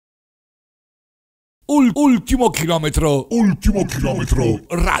Ultimo chilometro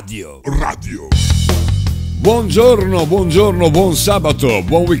radio. Buongiorno, buon sabato,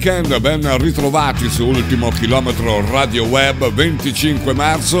 buon weekend, ben ritrovati su Ultimo Chilometro radioweb. 25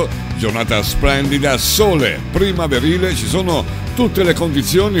 marzo, giornata splendida, sole primaverile, ci sono tutte le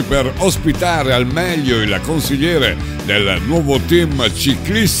condizioni per ospitare al meglio il consigliere del nuovo team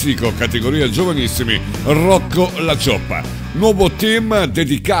ciclistico categoria giovanissimi, Rocco la cioppa. Nuovo team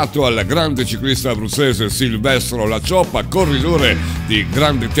dedicato al grande ciclista abruzzese Silvestro la cioppa, corridore di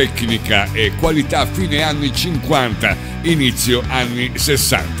grande tecnica e qualità fine anni 50, inizio anni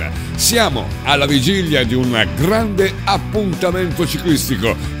 60. Siamo alla vigilia di un grande appuntamento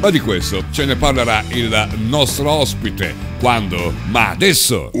ciclistico, ma di questo ce ne parlerà il nostro ospite. Quando? Ma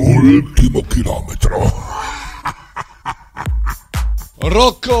adesso! Ultimo chilometro.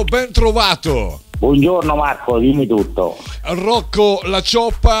 Rocco, ben trovato! Buongiorno Marco, dimmi tutto. Rocco la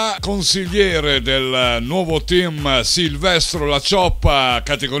cioppa, consigliere del nuovo team Silvestro la cioppa,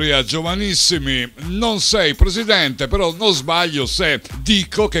 categoria giovanissimi. Non sei presidente, però non sbaglio se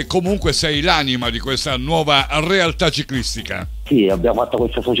dico che comunque sei l'anima di questa nuova realtà ciclistica. Sì, abbiamo fatto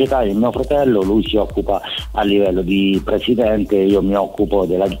questa società, il mio fratello, lui si occupa a livello di presidente, io mi occupo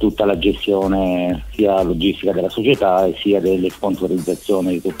di tutta la gestione sia logistica della società e sia delle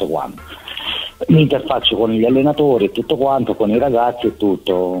sponsorizzazioni di tutto quanto. Mi interfaccio con gli allenatori e tutto quanto, con i ragazzi e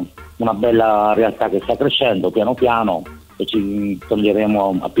tutto. Una bella realtà che sta crescendo piano piano e ci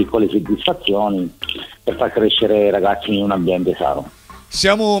toglieremo a piccole soddisfazioni per far crescere i ragazzi in un ambiente sano.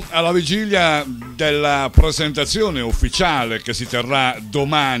 Siamo alla vigilia della presentazione ufficiale che si terrà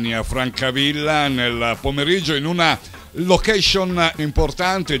domani a Francavilla nel pomeriggio in una location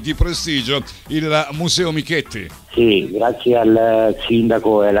importante di prestigio, il Museo Michetti. Sì, grazie al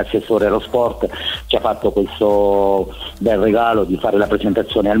sindaco e all'assessore allo sport ci ha fatto questo bel regalo di fare la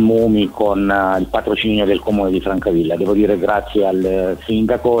presentazione al MUMI con il patrocinio del comune di Francavilla. Devo dire grazie al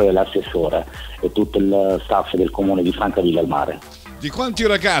sindaco e all'assessore e tutto il staff del comune di Francavilla al Mare. Di quanti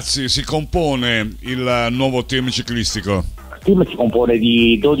ragazzi si compone il nuovo team ciclistico? Il team si compone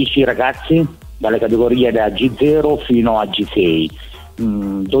di 12 ragazzi dalle categorie da G0 fino a G6.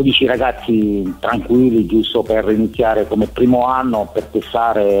 12 ragazzi tranquilli, giusto per iniziare come primo anno, per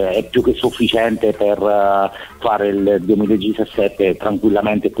testare, è più che sufficiente per fare il 2017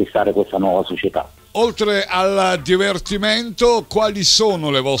 tranquillamente e testare questa nuova società. Oltre al divertimento, quali sono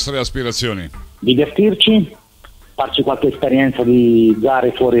le vostre aspirazioni? Divertirci, farci qualche esperienza di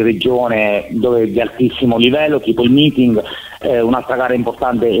gare fuori regione dove di altissimo livello, tipo il meeting, un'altra gara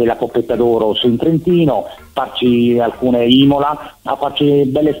importante è la Coppetta d'Oro su in Trentino, farci alcune Imola, a farci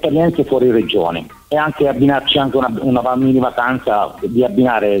belle esperienze fuori regione e anche abbinarci anche una mini vacanza, di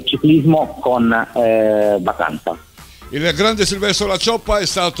abbinare ciclismo con vacanza. Il grande Silvestro la cioppa è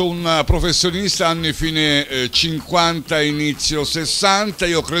stato un professionista anni fine 50, inizio 60.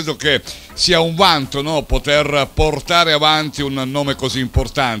 Io credo che sia un vanto, no? Poter portare avanti un nome così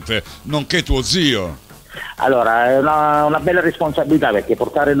importante, nonché tuo zio. Allora, è una bella responsabilità, perché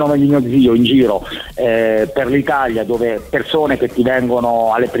portare il nome di mio zio in giro per l'Italia, dove persone che ti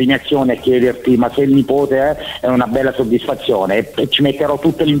vengono alle premiazioni a chiederti ma sei il nipote, è una bella soddisfazione e ci metterò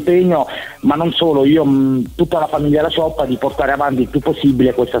tutto l'impegno, ma non solo io, tutta la famiglia La Cioppa, di portare avanti il più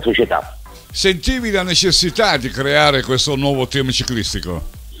possibile questa società. Sentivi la necessità di creare questo nuovo team ciclistico?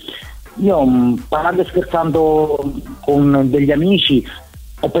 Io, parlando e scherzando con degli amici,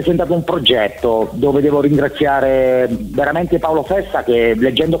 ho presentato un progetto dove devo ringraziare veramente Paolo Fessa, che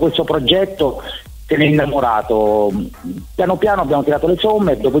leggendo questo progetto se ne è innamorato. Piano piano abbiamo tirato le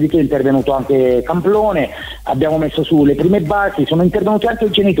somme, dopodiché è intervenuto anche Camplone, abbiamo messo su le prime basi, sono intervenuti anche i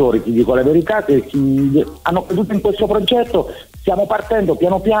genitori, ti dico la verità, che hanno creduto in questo progetto. Stiamo partendo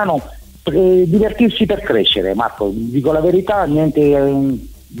piano piano per divertirsi, per crescere. Marco, dico la verità, niente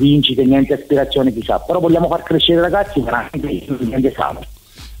vincite, niente aspirazioni chissà, però vogliamo far crescere i ragazzi veramente sano.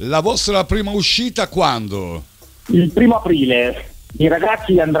 La vostra prima uscita quando? Il 1° aprile. I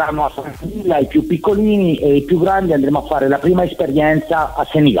ragazzi andranno a Francavilla, i più piccolini, e i più grandi andremo a fare la prima esperienza a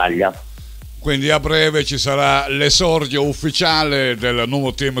Senigallia. Quindi a breve ci sarà l'esordio ufficiale del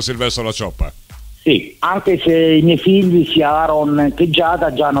nuovo team Silvestro la cioppa. Sì, anche se i miei figli, sia Aaron che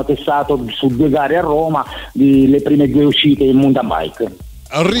Giada, già hanno testato su 2 gare a Roma le prime 2 uscite in mountain bike.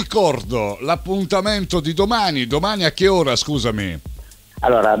 Ricordo l'appuntamento di domani a che ora, scusami?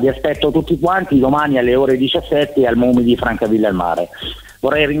 Allora, vi aspetto tutti quanti domani alle ore 17 al MUMI di Francavilla al Mare.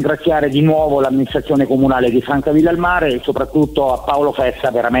 Vorrei ringraziare di nuovo l'amministrazione comunale di Francavilla al Mare e soprattutto a Paolo Fessa,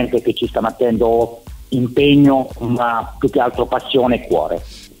 veramente, che ci sta mettendo impegno, ma più che altro passione e cuore.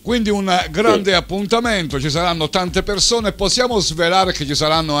 Quindi un grande appuntamento, ci saranno tante persone, possiamo svelare che ci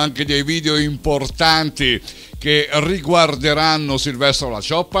saranno anche dei video importanti che riguarderanno Silvestro la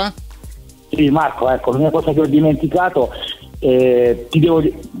cioppa? Sì Marco, ecco, l'unica cosa che ho dimenticato, ti devo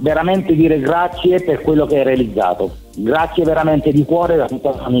veramente dire grazie per quello che hai realizzato. Grazie veramente di cuore da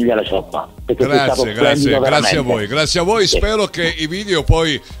tutta la famiglia La Cioppa. Grazie a voi. Sì. Spero che i video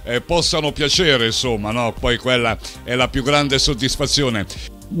poi possano piacere, insomma, no? Poi quella è la più grande soddisfazione.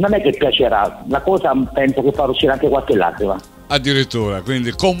 Non è che piacerà, la cosa penso che farà uscire anche qualche lacrima. Addirittura,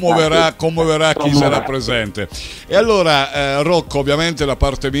 quindi commuoverà chi sarà presente. E allora Rocco, ovviamente da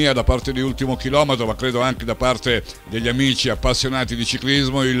parte mia, da parte di Ultimo Chilometro, ma credo anche da parte degli amici appassionati di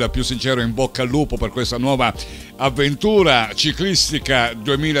ciclismo, il più sincero in bocca al lupo per questa nuova avventura ciclistica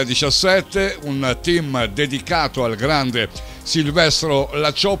 2017, un team dedicato al grande Silvestro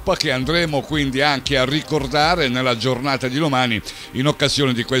la cioppa, che andremo quindi anche a ricordare nella giornata di domani in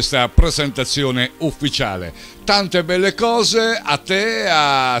occasione di questa presentazione ufficiale. Tante belle cose a te,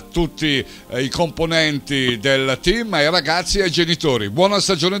 a tutti i componenti del team, ai ragazzi e ai genitori. Buona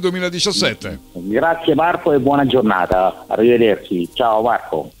stagione 2017. Grazie Marco e buona giornata. Arrivederci. Ciao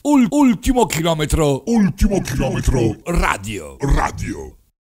Marco. Ultimo chilometro radio.